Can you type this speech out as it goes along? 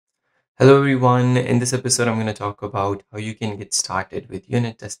Hello, everyone. In this episode, I'm going to talk about how you can get started with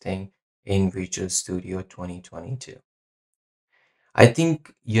unit testing in Visual Studio 2022. I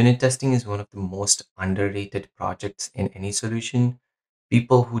think unit testing is one of the most underrated projects in any solution.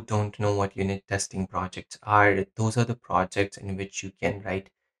 People who don't know what unit testing projects are, those are the projects in which you can write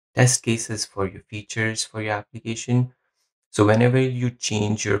test cases for your features for your application. So whenever you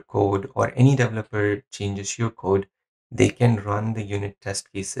change your code or any developer changes your code, they can run the unit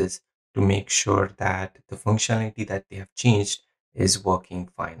test cases to make sure that the functionality that they have changed is working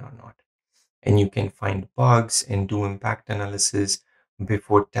fine or not. And you can find bugs and do impact analysis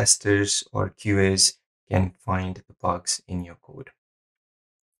before testers or QAs can find the bugs in your code.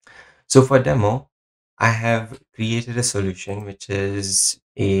 So for demo, I have created a solution which is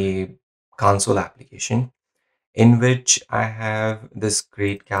a console application in which I have this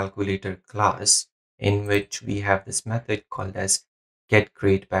grade calculator class in which we have this method called as get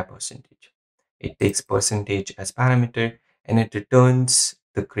grade by percentage. It takes percentage as parameter and it returns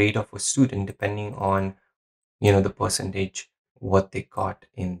the grade of a student depending on the percentage what they got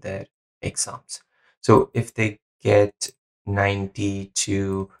in their exams. So if they get 90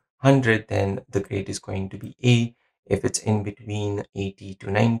 to 100, then the grade is going to be A. If it's in between 80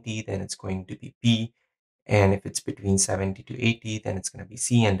 to 90, then it's going to be B, and if it's between 70 to 80, then it's going to be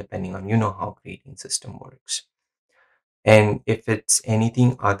C, and depending on how grading system works. And if it's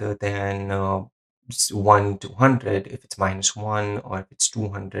anything other than 1 to 100, if it's -1 or if it's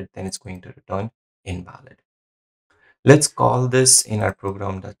 200, then it's going to return invalid. Let's call this in our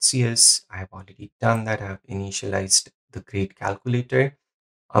program.cs. I have already done that. I've initialized the grade calculator.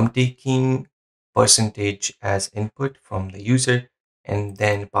 I'm taking percentage as input from the user and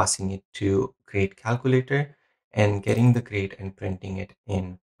then passing it to grade calculator and getting the grade and printing it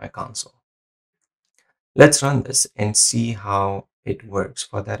in my console. Let's run this and see how it works.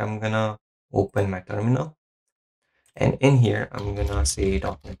 For that, I'm gonna open my terminal and in here, I'm gonna say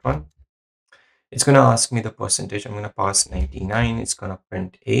 .NET Run. It's gonna ask me the percentage. I'm gonna pass 99. It's gonna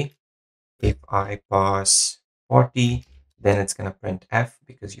print A. If I pass 40, then it's gonna print F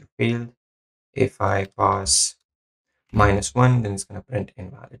because you failed. If I pass -1, then it's going to print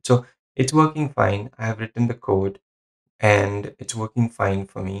invalid. So it's working fine. I have written the code and it's working fine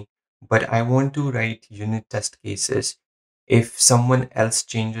for me. But I want to write unit test cases. If someone else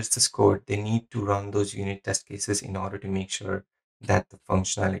changes this code, they need to run those unit test cases in order to make sure that the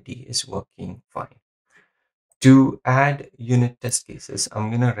functionality is working fine. To add unit test cases, I'm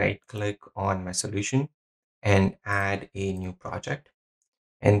going to right click on my solution and add a new project.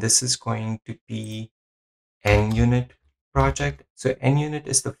 And this is going to be nUnit project. So nUnit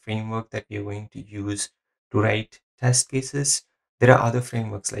is the framework that we're going to use to write test cases. There are other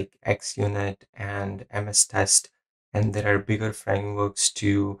frameworks like XUnit and MS Test, and there are bigger frameworks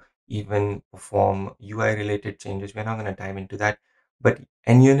to even perform UI related changes. We're not going to dive into that, but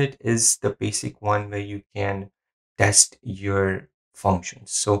nUnit is the basic one where you can test your functions.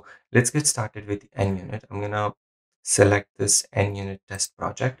 So let's get started with nUnit. I'm going to select this nUnit test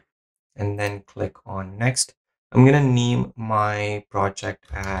project and then click on next. I'm going to name my project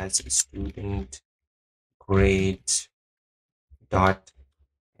as student grades dot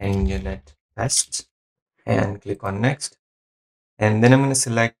nUnit tests and click on next. And then I'm going to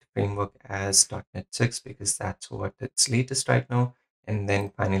select framework as .NET 6 because that's what it's latest right now. And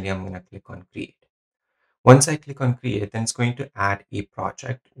then finally, I'm going to click on create. Once I click on create, then it's going to add a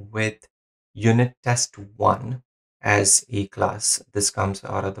project with unit test 1 as a class. This comes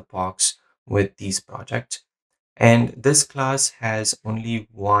out of the box with these projects. And this class has only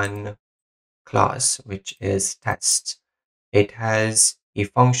one class, which is tests. It has a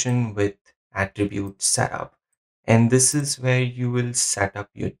function with attribute setup. And this is where you will set up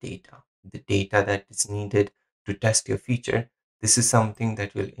your data, the data that is needed to test your feature. This is something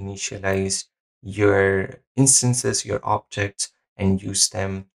that will initialize your instances, your objects, and use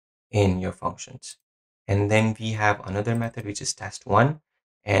them in your functions. And then we have another method, which is test1,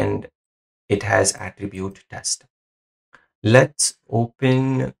 and it has attribute test. Let's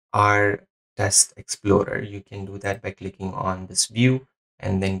open our test explorer. You can do that by clicking on this view,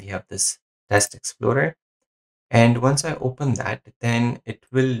 and then we have this test explorer. And once I open that, then it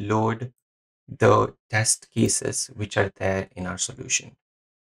will load the test cases which are there in our solution.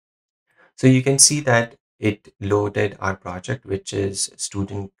 So you can see that it loaded our project, which is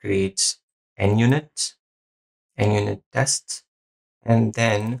student grades nUnit, nUnit tests. And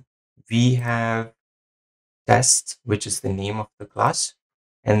then we have test, which is the name of the class.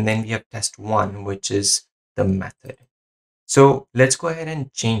 And then we have test1, which is the method. So let's go ahead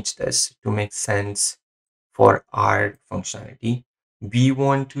and change this to make sense for our functionality. we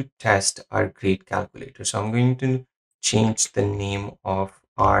want to test our grade calculator. So I'm going to change the name of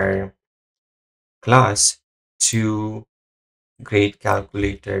our class to grade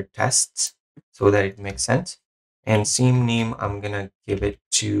calculator tests so that it makes sense. And same name, I'm gonna give it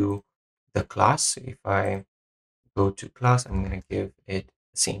to the class. So if I go to class, I'm gonna give it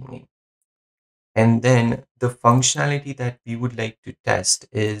the same name. And then the functionality that we would like to test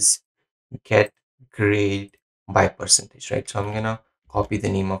is get grade by percentage, right? So I'm gonna copy the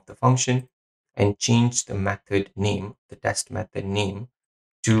name of the function and change the method name, the test method name,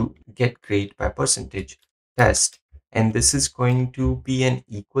 to get grade by percentage test. And this is going to be an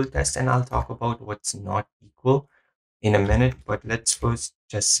equal test, and I'll talk about what's not equal in a minute, but let's first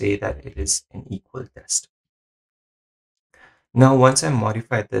just say that it is an equal test. Now, once I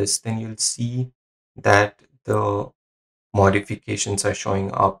modify this, then you'll see that the modifications are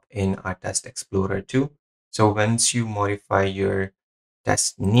showing up in our test explorer too. So once you modify your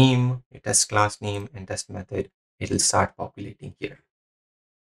test name, your test class name, and test method, it'll start populating here.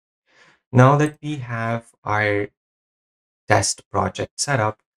 Now that we have our test project set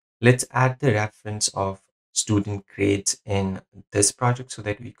up, let's add the reference of student grades in this project so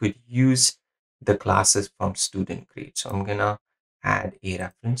that we could use the classes from student grades. So I'm gonna add a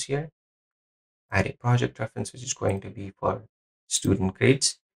reference here, add a project reference, which is going to be for student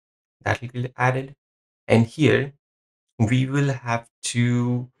grades. That will be added. And here we will have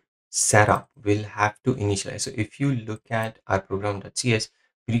to set up, we'll have to initialize. So if you look at our program.cs,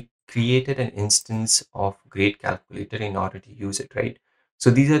 we created an instance of grade calculator in order to use it, right?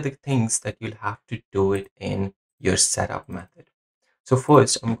 So these are the things that you'll have to do it in your setup method. So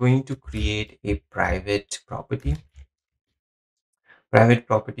first, I'm going to create a private property,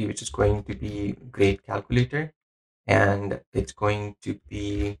 which is going to be grade calculator, and it's going to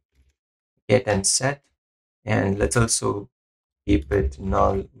be get and set. And let's also keep it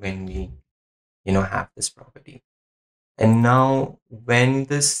null when we have this property. And now when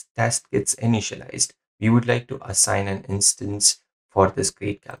this test gets initialized, we would like to assign an instance for this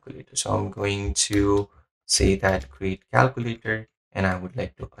grade calculator. So I'm going to say that grade calculator, and I would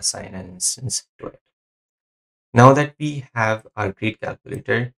like to assign an instance to it. Now that we have our grade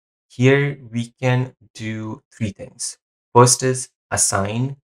calculator, here we can do three things. First is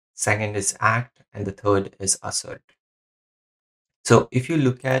assign, second is act, and the third is assert. So if you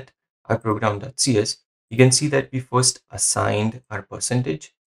look at our program.cs, you can see that we first assigned our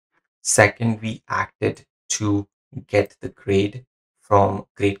percentage. Second, we acted to get the grade from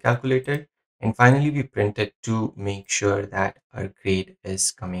grade calculator. And finally, we printed to make sure that our grade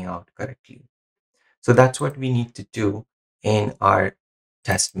is coming out correctly. So that's what we need to do in our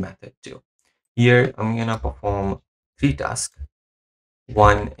test method too. Here, I'm going to perform three tasks.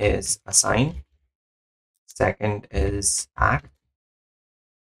 One is assign, second is act,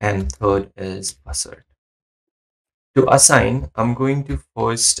 and third is assert. To assign, I'm going to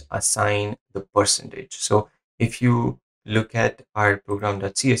first assign the percentage. So if you look at our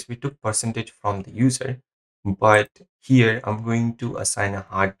program.cs, we took percentage from the user, but here I'm going to assign a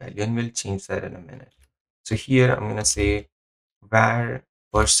hard value, and we'll change that in a minute. So here I'm going to say var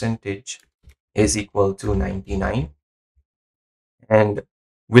percentage is equal to 99, and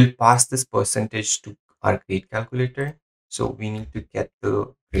we'll pass this percentage to our grade calculator. So we need to get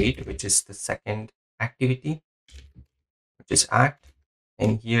the grade, which is the second activity, which is act.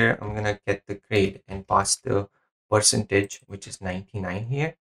 And here I'm gonna get the grade and pass the percentage, which is 99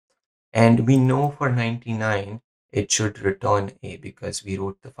 here. And we know for 99, it should return A because we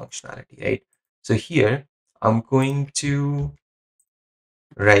wrote the functionality, right? So here I'm going to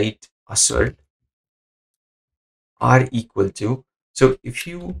write assert r equal to. So if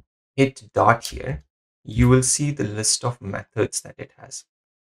you hit dot here, you will see the list of methods that it has.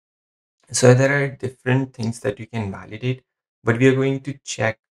 So there are different things that you can validate, but we are going to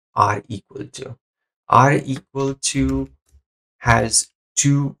check r equal to. R equal to has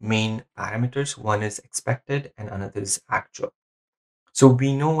two main parameters. One is expected and another is actual. So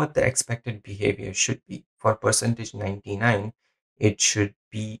we know what the expected behavior should be. For percentage 99, it should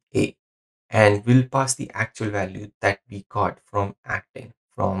be A. And we'll pass the actual value that we got from acting,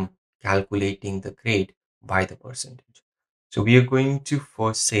 from calculating the grade by the percentage. So we are going to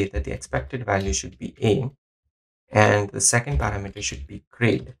first say that the expected value should be A, and the second parameter should be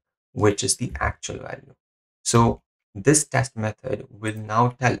grade, which is the actual value. So this test method will now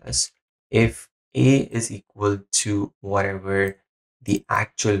tell us if A is equal to whatever the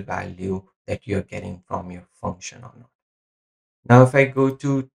actual value that you're getting from your function or not. Now, if I go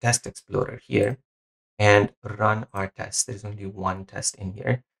to Test Explorer here and run our test, there's only one test in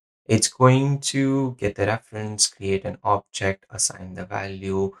here. It's going to get the reference, create an object, assign the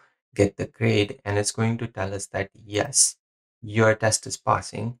value, get the grade, and it's going to tell us that yes, your test is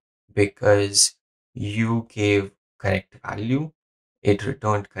passing because you gave correct value, it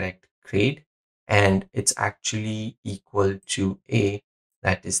returned correct grade, and it's actually equal to A,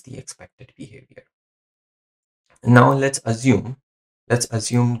 that is the expected behavior. Now let's assume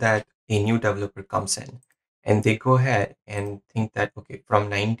that a new developer comes in and they go ahead and think that okay, from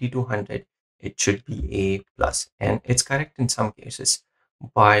 90 to 100 it should be A plus, and it's correct in some cases,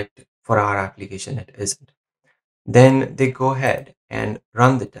 but for our application it isn't. Then they go ahead and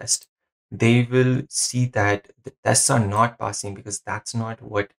run the test. They will see that the tests are not passing because that's not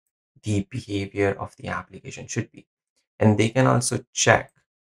what the behavior of the application should be. And they can also check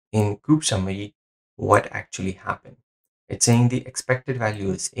in group summary what actually happened. It's saying the expected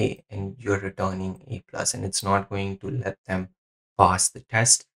value is A and you're returning A plus, and it's not going to let them pass the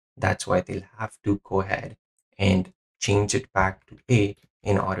test. That's why they'll have to go ahead and change it back to A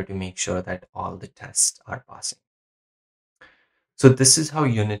in order to make sure that all the tests are passing. So this is how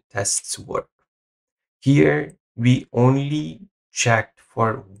unit tests work. Here, we only checked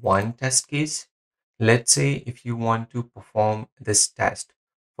for one test case. Let's say if you want to perform this test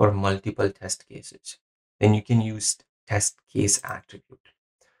for multiple test cases, then you can use test case attribute.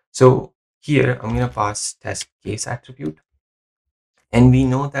 So here, I'm going to pass test case attribute, and we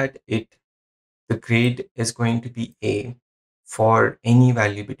know that the grade is going to be A for any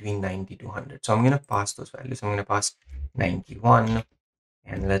value between 90 to 100. So I'm going to pass those values. I'm going to pass 91,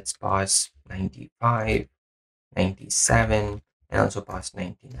 and let's pass 95, 97, and also pass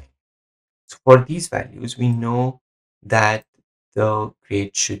 99. So for these values, we know that the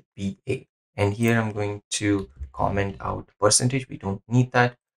grade should be A. And here I'm going to comment out percentage. We don't need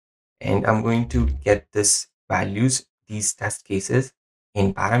that. And I'm going to get this values, these test cases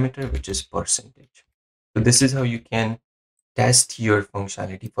in parameter, which is percentage. So this is how you can test your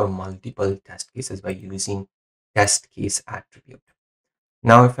functionality for multiple test cases by using test case attribute.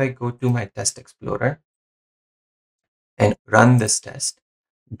 Now, if I go to my test explorer and run this test,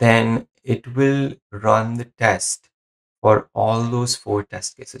 then it will run the test for all those four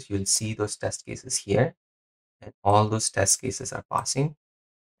test cases. You'll see those test cases here, and all those test cases are passing,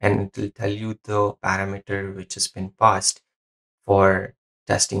 and it will tell you the parameter which has been passed for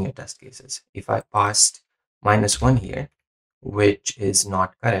testing your test cases. If I passed -1 here, which is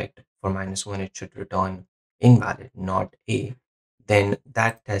not correct, for -1 it should return invalid, not A, then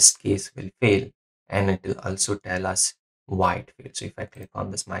that test case will fail, and it will also tell us why it failed. So if I click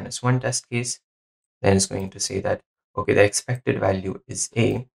on this -1 test case, then it's going to say that, okay, the expected value is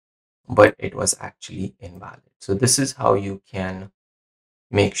A, but it was actually invalid. So this is how you can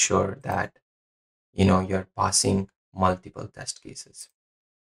make sure that you're passing multiple test cases.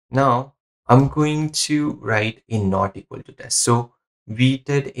 Now I'm going to write a not equal to test. So we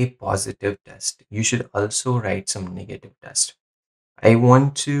did a positive test. You should also write some negative test. I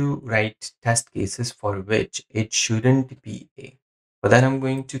want to write test cases for which it shouldn't be A. For that, I'm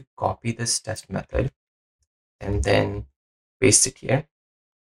going to copy this test method and then paste it here.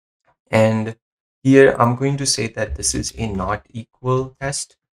 And here I'm going to say that this is a not equal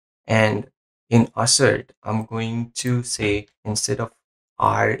test. And in assert, I'm going to say instead of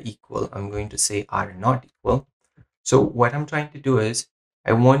R equal, I'm going to say R not equal. So what I'm trying to do is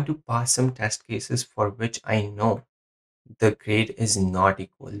I want to pass some test cases for which I know the grade is not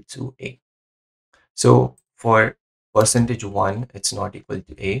equal to A. So for %1, it's not equal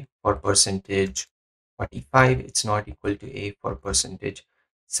to A. For %45, it's not equal to A. For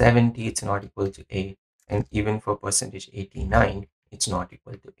 %70, it's not equal to A. And even for %89, it's not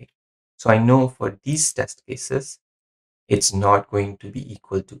equal to A. So I know for these test cases, it's not going to be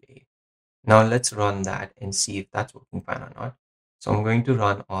equal to A. Now let's run that and see if that's working fine or not. So I'm going to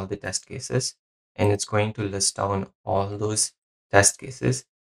run all the test cases, and it's going to list down all those test cases,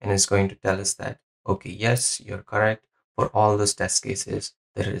 and it's going to tell us that, okay, yes, you're correct. For all those test cases,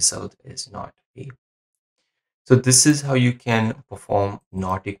 the result is not A. So this is how you can perform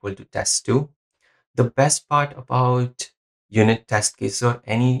not equal to test 2. The best part about unit test cases or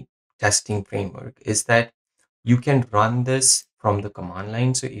any testing framework is that you can run this from the command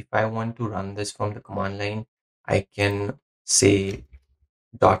line. So if I want to run this from the command line, I can say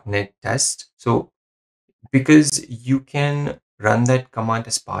 .NET test. So because you can run that command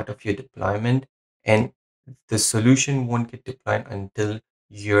as part of your deployment, and the solution won't get deployed until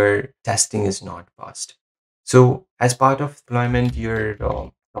your testing is not passed. So as part of deployment, your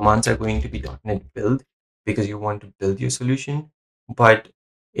commands are going to be .NET build because you want to build your solution, but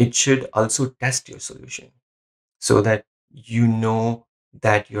it should also test your solution so that you know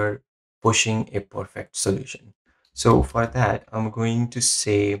that you're pushing a perfect solution. So for that, I'm going to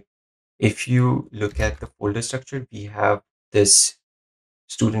say, if you look at the folder structure, we have this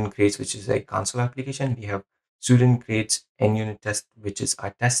student grades, which is a console application. We have student grades and unit test, which is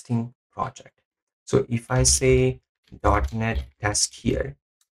our testing project. So if I say .NET test here,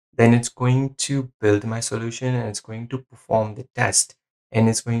 then it's going to build my solution and it's going to perform the test, and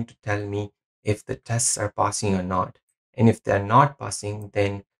it's going to tell me if the tests are passing or not. And if they're not passing,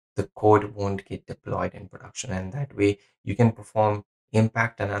 then the code won't get deployed in production. And that way you can perform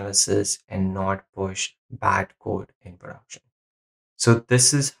impact analysis and not push bad code in production. So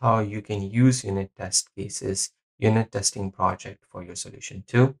this is how you can use unit test cases, unit testing project for your solution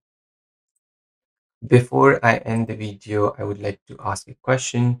too. Before I end the video, I would like to ask a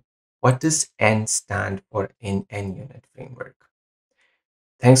question. What does N stand for in nUnit framework?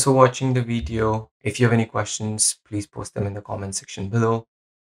 Thanks for watching the video. If you have any questions, please post them in the comment section below,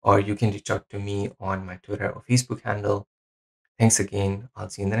 or you can reach out to me on my Twitter or Facebook handle. Thanks again. I'll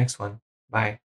see you in the next one. Bye.